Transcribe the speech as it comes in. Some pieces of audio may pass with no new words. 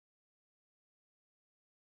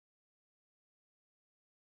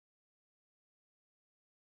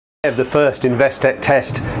Of the first Investec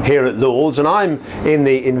test here at Lords, and I'm in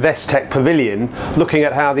the Investec pavilion looking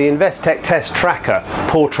at how the Investec Test Tracker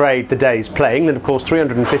portrayed the day's play. England, of course,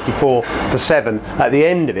 354 for 7 at the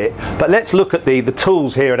end of it. But let's look at the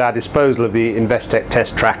tools here at our disposal of the Investec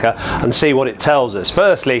Test Tracker and see what it tells us.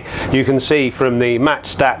 Firstly, you can see from the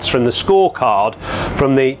match stats from the scorecard,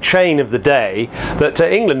 from the chain of the day, that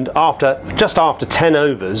England, just after 10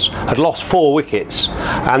 overs, had lost 4 wickets,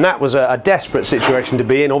 and that was a desperate situation to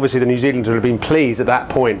be in. Obviously, the New Zealanders would have been pleased at that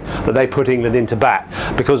point that they put England into bat,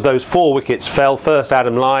 because those 4 wickets fell. First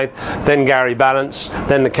Adam Lyth, then Gary Ballance,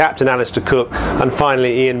 then the captain Alistair Cook, and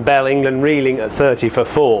finally Ian Bell. England reeling at 30 for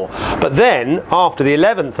 4. But then, after the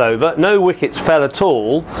 11th over, no wickets fell at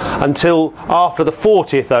all until after the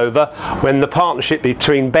 40th over, when the partnership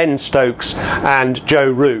between Ben Stokes and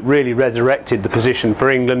Joe Root really resurrected the position for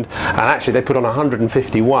England, and actually they put on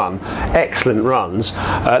 151 excellent runs.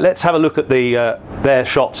 Let's have a look at their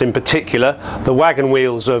shots in particular. The wagon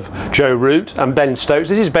wheels of Joe Root and Ben Stokes.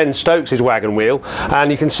 This is Ben Stokes' wagon wheel, and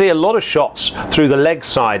you can see a lot of shots through the leg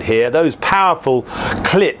side here. Those powerful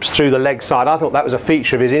clips through the leg side, I thought that was a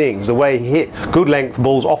feature of his innings, the way he hit good length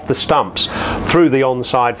balls off the stumps through the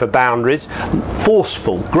onside for boundaries.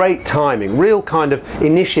 Forceful, great timing, real kind of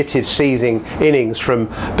initiative seizing innings from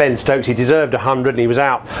Ben Stokes. He deserved 100 and he was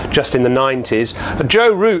out just in the 90s.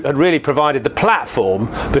 Joe Root had really provided the platform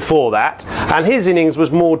before that, and his innings was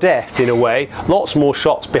more deft in a way, lots more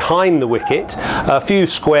shots behind the wicket, a few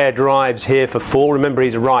square drives here for 4. Remember,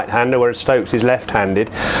 he's a right-hander whereas Stokes is left-handed,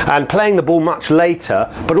 and playing the ball much later,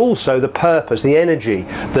 but also the purpose, the energy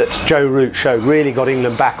that Joe Root showed really got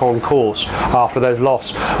England back on course after those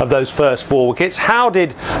loss of those first 4 wickets. How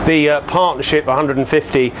did the partnership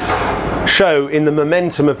 150 show in the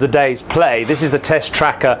momentum of the day's play? This is the test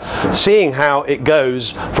tracker, seeing how it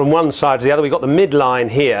goes from one side to the other. We've got the midline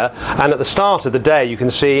here, and at the start of the day you can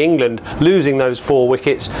see England losing those 4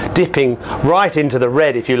 wickets, dipping right into the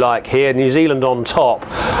red, if you like, here, New Zealand on top.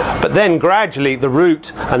 But then gradually the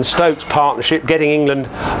Root and Stokes partnership getting England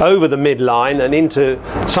over the midline and into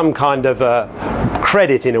some kind of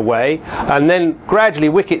credit in a way, and then gradually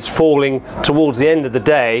wickets falling towards the end of the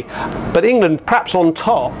day, but England perhaps on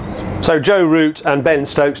top. So Joe Root and Ben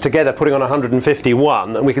Stokes together putting on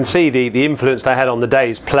 151, and we can see the influence they had on the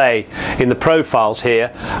day's play in the profiles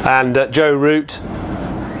here. And Joe Root,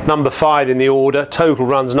 number 5 in the order, total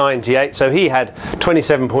runs 98, so he had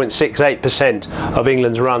 27.68% of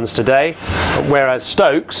England's runs today, whereas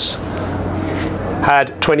Stokes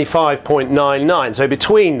had 25.99, so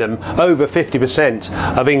between them over 50%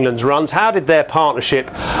 of England's runs. How did their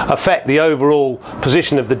partnership affect the overall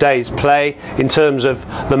position of the day's play in terms of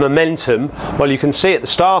the momentum? Well, you can see at the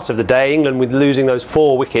start of the day, England, with losing those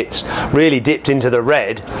 4 wickets, really dipped into the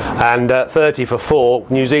red, and 30 for 4,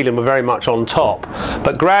 New Zealand were very much on top.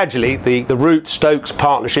 But gradually the Root-Stokes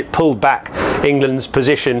partnership pulled back England's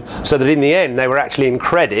position, so that in the end they were actually in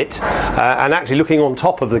credit and actually looking on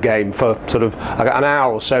top of the game for sort of an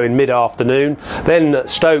hour or so in mid-afternoon. Then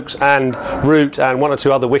Stokes and Root and 1 or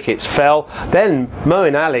 2 other wickets fell. Then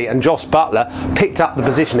Moeen Ali and Jos Buttler picked up the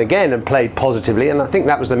position again and played positively, and I think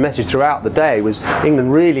that was the message throughout the day, was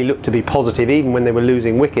England really looked to be positive even when they were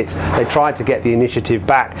losing wickets. They tried to get the initiative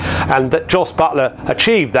back, and that Jos Buttler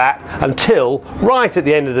achieved that until right at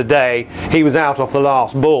the end of the day he was out off the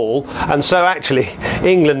last ball, and so actually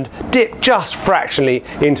England dipped just fractionally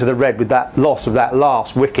into the red with that loss of that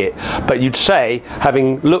last wicket. But you'd say,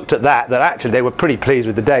 having looked at that actually they were pretty pleased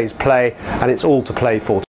with the day's play, and it's all to play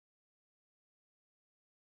for.